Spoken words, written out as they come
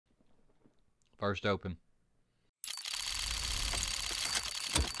First open.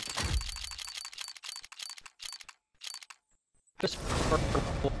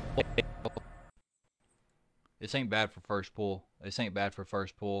 This ain't bad for first pull. This ain't bad for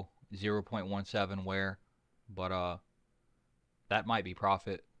first pull. 0.17 wear. But that might be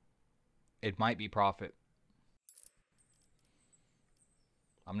profit. It might be profit.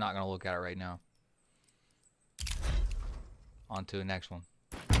 I'm not gonna look at it right now. On to the next one.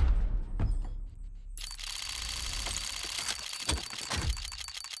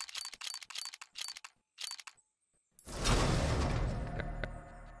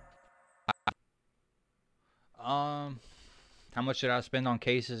 How much did I spend on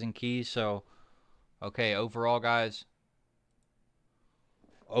cases and keys? So, okay, overall, guys.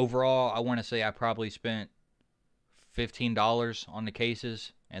 Overall, I want to say I probably spent $15 on the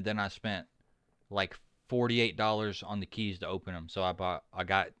cases, and then I spent like $48 on the keys to open them. So I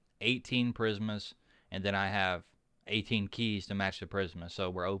got 18 prismas, and then I have 18 keys to match the prisma. So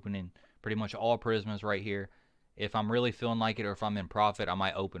we're opening pretty much all prismas right here. If I'm really feeling like it, or if I'm in profit, I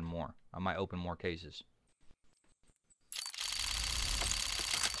might open more. I might open more cases.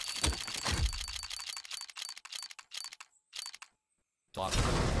 At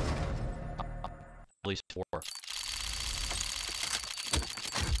least 4.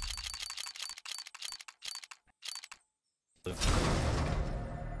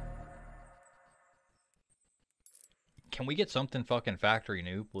 Can we get something fucking factory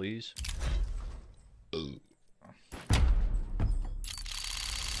new, please?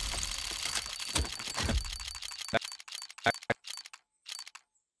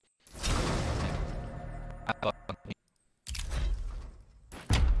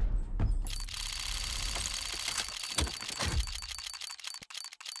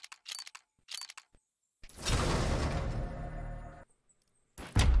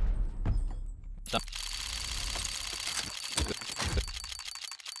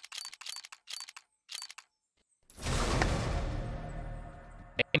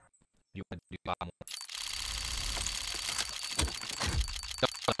 You want to do 5 more?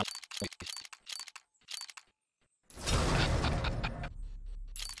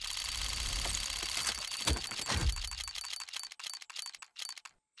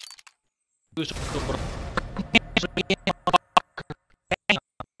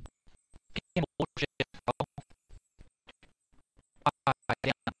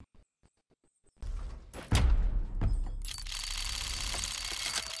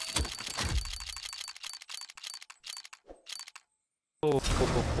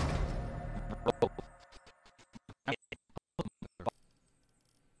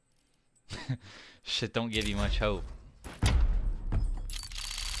 Shit don't give you much hope.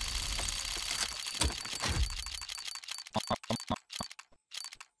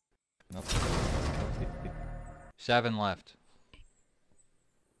 Nope. 7 left.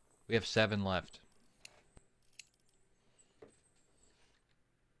 We have 7 left.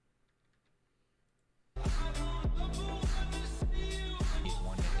 Need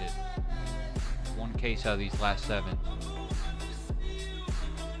one to hit. One case out of these last 7.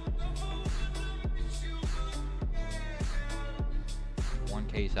 One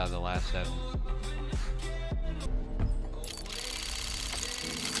case out of the last 7.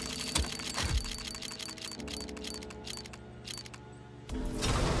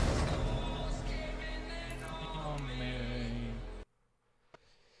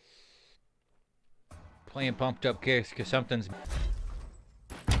 Playing pumped up kicks because something's...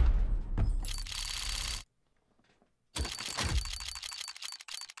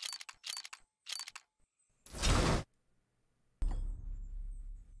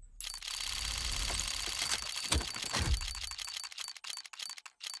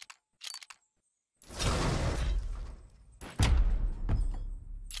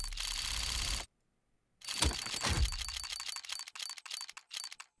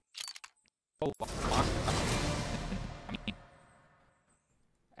 Oh,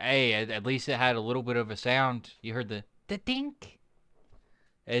 hey, at least it had a little bit of a sound. You heard the dink.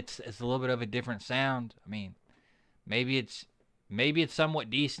 It's a little bit of a different sound. I mean, maybe it's somewhat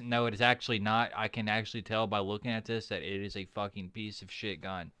decent. No, it is actually not. I can actually tell by looking at this that it is a fucking piece of shit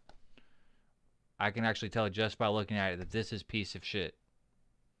gun. I can actually tell just by looking at it that this is piece of shit.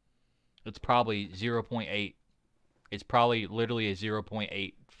 It's probably 0.8. It's probably literally a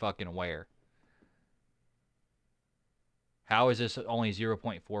 0.8 fucking wear. How is this only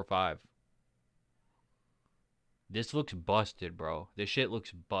 0.45? This looks busted, bro. This shit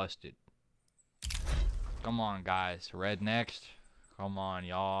looks busted. Come on, guys. Red next. Come on,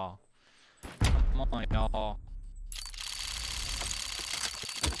 y'all. Come on, y'all.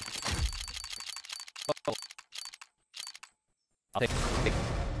 I'll take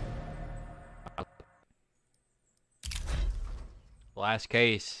last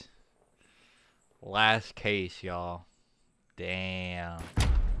case. Last case, y'all. Damn.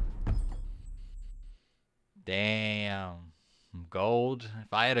 Damn. Gold.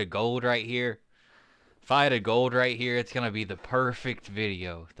 If I had a gold right here, it's gonna be the perfect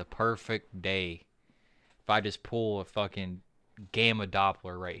video. The perfect day. If I just pull a fucking gamma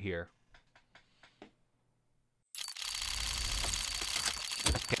Doppler right here.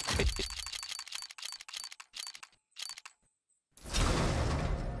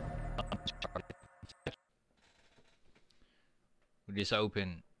 We just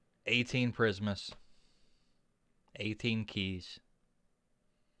opened 18 Prismas, 18 keys.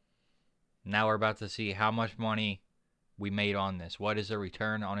 Now we're about to see how much money we made on this. What is the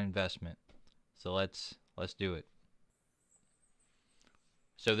return on investment? So let's do it.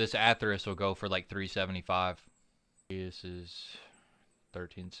 So this Atheros will go for like $3.75. This is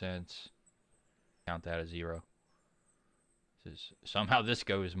 13 cents. Count that as 0. Somehow this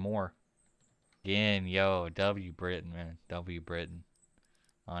goes more. Again, yo, W Britain, man. W Britain.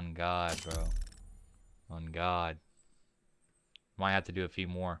 On God, bro. On God. Might have to do a few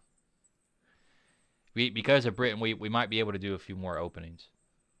more. Because of Britain, we might be able to do a few more openings.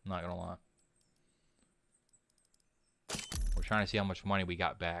 I'm not gonna lie. We're trying to see how much money we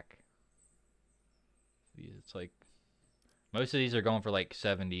got back. It's like most of these are going for like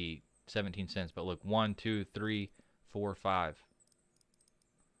 17 cents. But look, 1, 2, 3, 4, 5.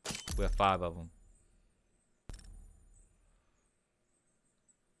 We have 5 of them.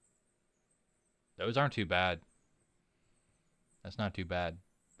 Those aren't too bad. That's not too bad.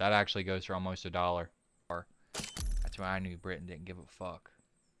 That actually goes for almost $1. That's why I knew Britain didn't give a fuck.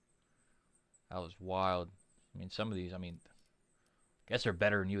 That was wild. I mean, some of these, I mean, I guess they're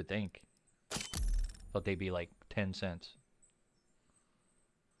better than you would think. Thought they'd be like 10 cents.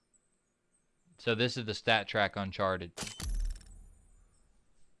 So this is the Stat Track Uncharted.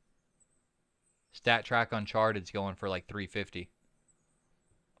 Stat Track Uncharted's going for like $3.50.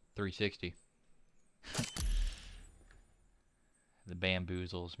 $3.60. The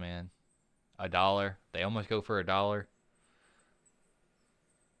bamboozles, man. $1. They almost go for $1.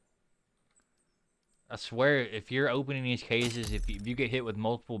 I swear, if you're opening these cases, if you get hit with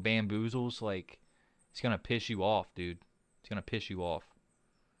multiple bamboozles, like, it's gonna piss you off, dude. It's gonna piss you off.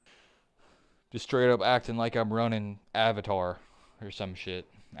 Just straight up acting like I'm running Avatar or some shit.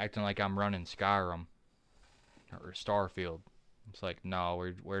 Acting like I'm running Skyrim or Starfield. It's like,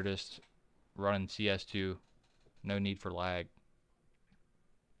 no, we're just running CS2. No need for lag.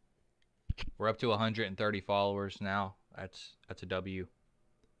 We're up to 130 followers now. That's a W.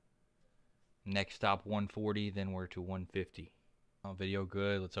 Next stop 140, then we're to 150. Oh, video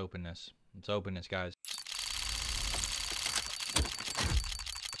good. Let's open this. Let's open this, guys.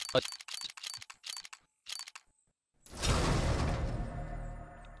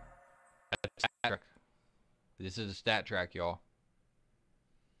 This is a stat track, y'all.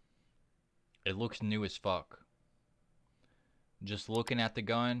 It looks new as fuck. Just looking at the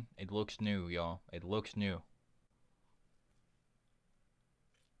gun, it looks new, y'all. It looks new.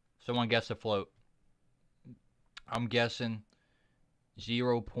 Someone guess the float. I'm guessing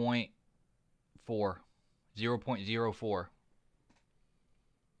 0.4. 0.04.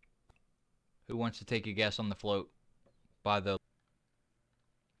 Who wants to take a guess on the float? By the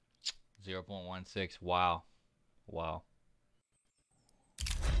 0.16. Wow. Wow.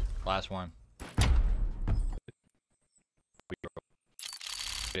 Last one.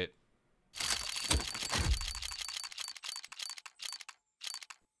 It.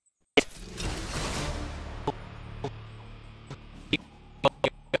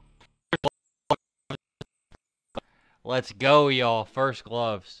 Let's go, y'all. First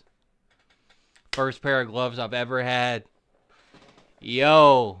gloves. First pair of gloves I've ever had.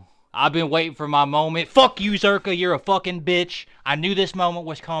 Yo, I've been waiting for my moment. Fuck you, Zherka. You're a fucking bitch. I knew this moment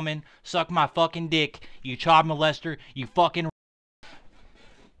was coming. Suck my fucking dick. You child molester. You fucking...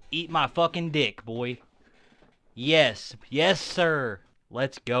 Eat my fucking dick, boy. Yes. Yes, sir.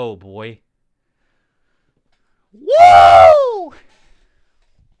 Let's go, boy. Woo!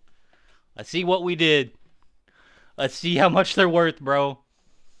 Let's see what we did. Let's see how much they're worth, bro.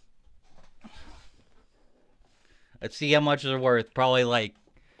 Let's see how much they're worth. Probably like...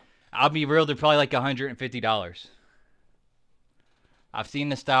 I'll be real, they're probably like $150. I've seen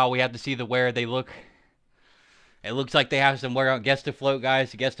the style. We have to see the wear. They look... It looks like they have some wear on. Guess the float,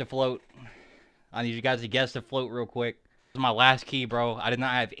 guys. Guess the float. I need you guys to guess the float real quick. This is my last key, bro. I did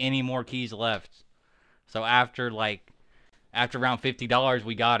not have any more keys left. So after around $50,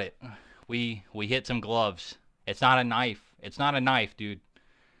 we got it. We hit some gloves. It's not a knife. It's not a knife, dude.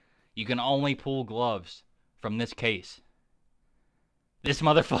 You can only pull gloves from this case. This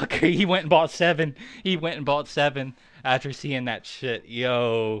motherfucker, he went and bought 7. He went and bought 7 after seeing that shit.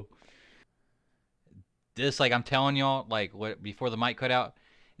 Yo. This, like, I'm telling y'all, like, what before the mic cut out,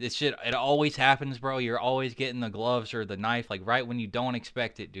 this shit, it always happens, bro. You're always getting the gloves or the knife, like, right when you don't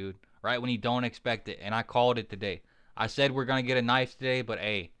expect it, dude. Right when you don't expect it. And I called it today. I said we're going to get a knife today, but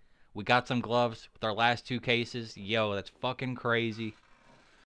hey, we got some gloves with our last 2 cases. Yo, that's fucking crazy.